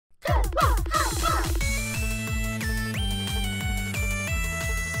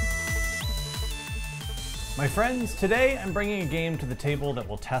My friends, today I'm bringing a game to the table that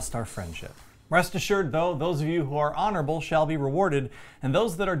will test our friendship. Rest assured though, those of you who are honorable shall be rewarded, and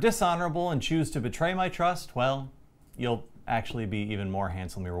those that are dishonorable and choose to betray my trust, well, you'll actually be even more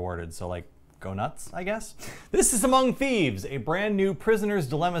handsomely rewarded, so like, go nuts, I guess? This is Among Thieves, a brand new prisoner's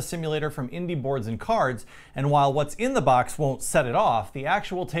dilemma simulator from Indie Boards and Cards, and while what's in the box won't set it off, the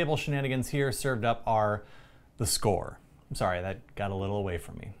actual table shenanigans here served up are the score. I'm sorry, that got a little away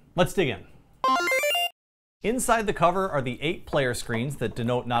from me. Let's dig in. Inside the cover are the 8 player screens that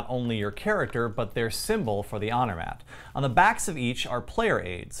denote not only your character, but their symbol for the honor mat. On the backs of each are player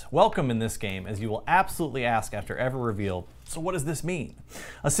aids, welcome in this game, as you will absolutely ask after every reveal, so what does this mean?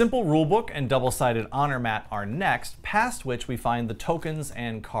 A simple rulebook and double-sided honor mat are next, past which we find the tokens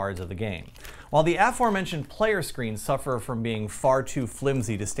and cards of the game. While the aforementioned player screens suffer from being far too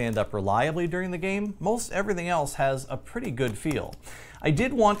flimsy to stand up reliably during the game, most everything else has a pretty good feel. I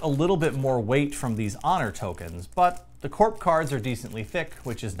did want a little bit more weight from these honor tokens, but the corp cards are decently thick,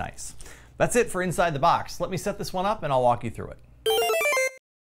 which is nice. That's it for inside the box. Let me set this one up and I'll walk you through it.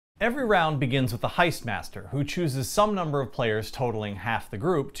 Every round begins with the Heistmaster, who chooses some number of players totaling half the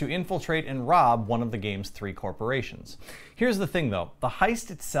group to infiltrate and rob one of the game's 3 corporations. Here's the thing though, the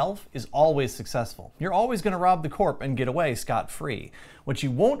heist itself is always successful. You're always going to rob the corp and get away scot-free. What you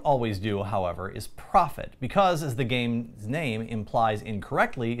won't always do, however, is profit, because as the game's name implies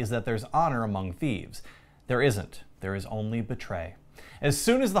incorrectly, is that there's honor among thieves. There isn't. There is only betray. As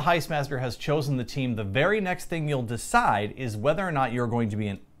soon as the Heistmaster has chosen the team, the very next thing you'll decide is whether or not you're going to be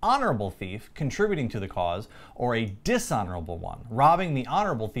an honorable thief, contributing to the cause, or a dishonorable one, robbing the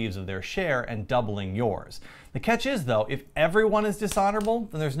honorable thieves of their share and doubling yours. The catch is, though, if everyone is dishonorable,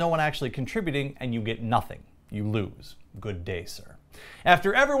 then there's no one actually contributing and you get nothing. You lose. Good day, sir.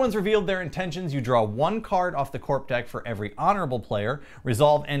 After everyone's revealed their intentions, you draw 1 card off the corp deck for every honorable player,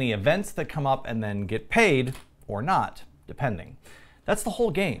 resolve any events that come up, and then get paid, or not, depending. That's the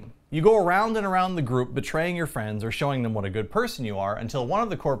whole game. You go around and around the group betraying your friends or showing them what a good person you are until one of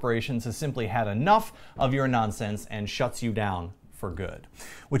the corporations has simply had enough of your nonsense and shuts you down for good.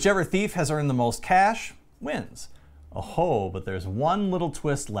 Whichever thief has earned the most cash wins. Oh, but there's one little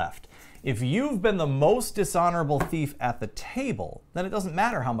twist left. If you've been the most dishonorable thief at the table, then it doesn't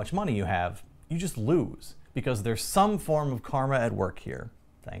matter how much money you have, you just lose, because there's some form of karma at work here.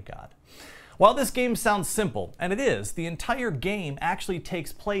 Thank God. While this game sounds simple, and it is, the entire game actually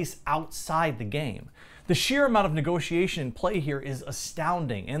takes place outside the game. The sheer amount of negotiation in play here is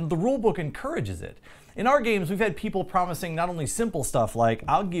astounding, and the rulebook encourages it. In our games, we've had people promising not only simple stuff like,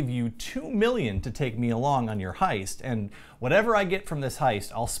 I'll give you $2 million to take me along on your heist, and whatever I get from this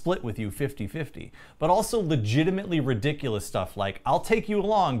heist, I'll split with you 50-50, but also legitimately ridiculous stuff like, I'll take you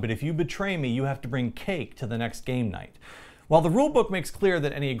along, but if you betray me, you have to bring cake to the next game night. While the rulebook makes clear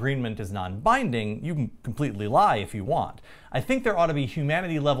that any agreement is non-binding, you can completely lie if you want. I think there ought to be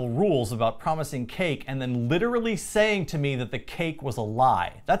humanity-level rules about promising cake and then literally saying to me that the cake was a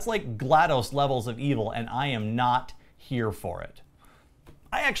lie. That's like GLaDOS levels of evil, and I am not here for it.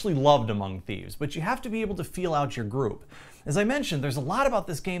 I actually loved Among Thieves, but you have to be able to feel out your group. As I mentioned, there's a lot about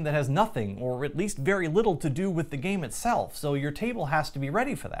this game that has nothing, or at least very little, to do with the game itself, so your table has to be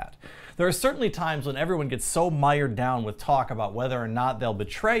ready for that. There are certainly times when everyone gets so mired down with talk about whether or not they'll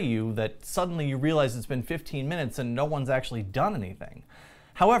betray you that suddenly you realize it's been 15 minutes and no one's actually done anything.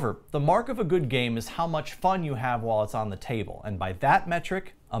 However, the mark of a good game is how much fun you have while it's on the table, and by that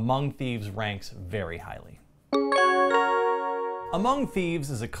metric, Among Thieves ranks very highly. Among Thieves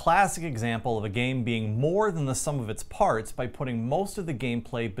is a classic example of a game being more than the sum of its parts by putting most of the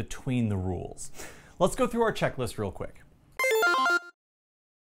gameplay between the rules. Let's go through our checklist real quick.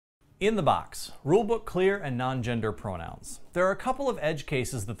 In the box, rulebook clear and non-gender pronouns. There are a couple of edge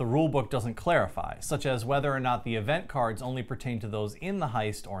cases that the rulebook doesn't clarify, such as whether or not the event cards only pertain to those in the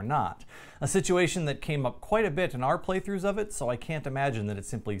heist or not. A situation that came up quite a bit in our playthroughs of it, so I can't imagine that it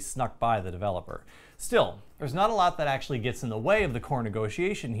simply snuck by the developer. Still, there's not a lot that actually gets in the way of the core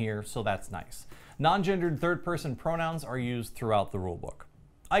negotiation here, so that's nice. Non-gendered third-person pronouns are used throughout the rulebook.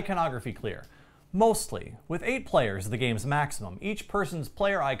 Iconography clear. Mostly. With 8 players, the game's maximum, each person's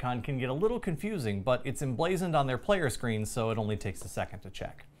player icon can get a little confusing, but it's emblazoned on their player screen, so it only takes a second to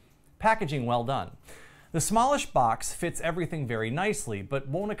check. Packaging well done. The smallish box fits everything very nicely, but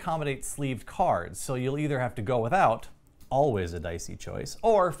won't accommodate sleeved cards, so you'll either have to go without, always a dicey choice,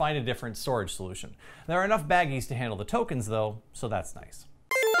 or find a different storage solution. There are enough baggies to handle the tokens though, so that's nice.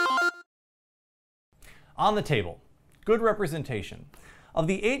 On the table, good representation. Of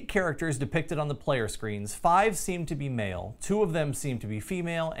the 8 characters depicted on the player screens, 5 seem to be male, 2 of them seem to be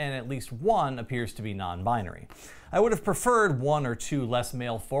female, and at least 1 appears to be non-binary. I would have preferred 1 or 2 less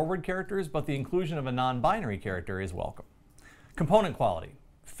male-forward characters, but the inclusion of a non-binary character is welcome. Component quality.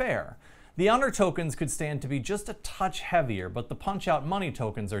 Fair. The honor tokens could stand to be just a touch heavier, but the punch-out money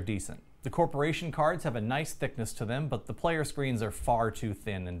tokens are decent. The corporation cards have a nice thickness to them, but the player screens are far too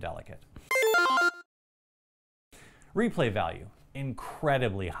thin and delicate. Replay value.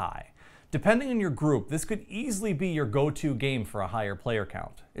 Incredibly high. Depending on your group, this could easily be your go-to game for a higher player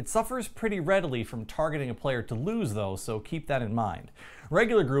count. It suffers pretty readily from targeting a player to lose though, so keep that in mind.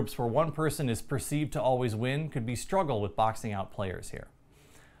 Regular groups where one person is perceived to always win could be struggle with boxing out players here.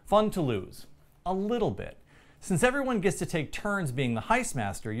 Fun to lose. A little bit. Since everyone gets to take turns being the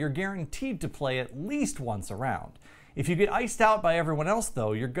Heistmaster, you're guaranteed to play at least once a round. If you get iced out by everyone else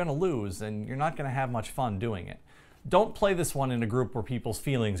though, you're gonna lose and you're not gonna have much fun doing it. Don't play this one in a group where people's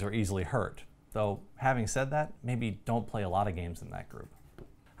feelings are easily hurt. Though, having said that, maybe don't play a lot of games in that group.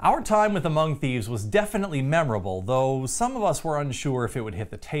 Our time with Among Thieves was definitely memorable, though some of us were unsure if it would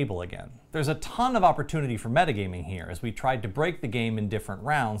hit the table again. There's a ton of opportunity for metagaming here, as we tried to break the game in different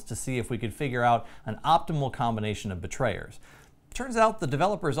rounds to see if we could figure out an optimal combination of betrayers. Turns out the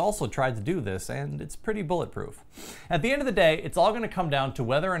developers also tried to do this, and it's pretty bulletproof. At the end of the day, it's all going to come down to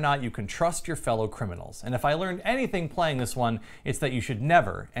whether or not you can trust your fellow criminals. And if I learned anything playing this one, it's that you should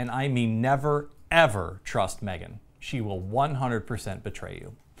never, and I mean never, ever trust Megan. She will 100% betray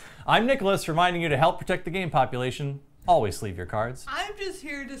you. I'm Nicholas, reminding you to help protect the game population. Always leave your cards. I'm just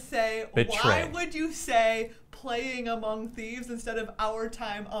here to say, Betray. why would you say playing Among Thieves instead of our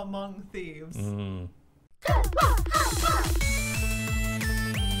time among thieves?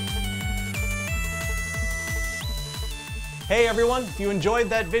 Hey everyone, if you enjoyed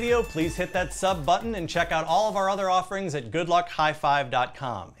that video, please hit that sub button and check out all of our other offerings at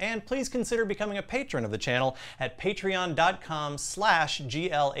goodluckhighfive.com. And please consider becoming a patron of the channel at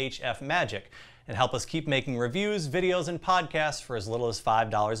patreon.com/GLHFmagic and help us keep making reviews, videos, and podcasts for as little as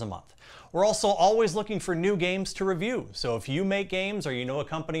 $5 a month. We're also always looking for new games to review, so if you make games or you know a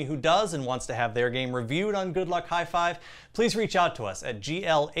company who does and wants to have their game reviewed on Good Luck High Five, please reach out to us at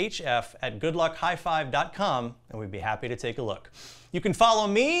glhf@goodluckhighfive.com and we'd be happy to take a look. You can follow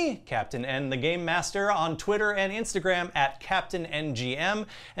me, Captain N the Game Master, on Twitter and Instagram at CaptainNGM,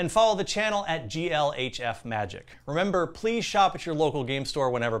 and follow the channel at GLHF Magic. Remember, please shop at your local game store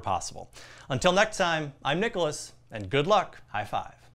whenever possible. Until next time, I'm Nicholas, and good luck, high five.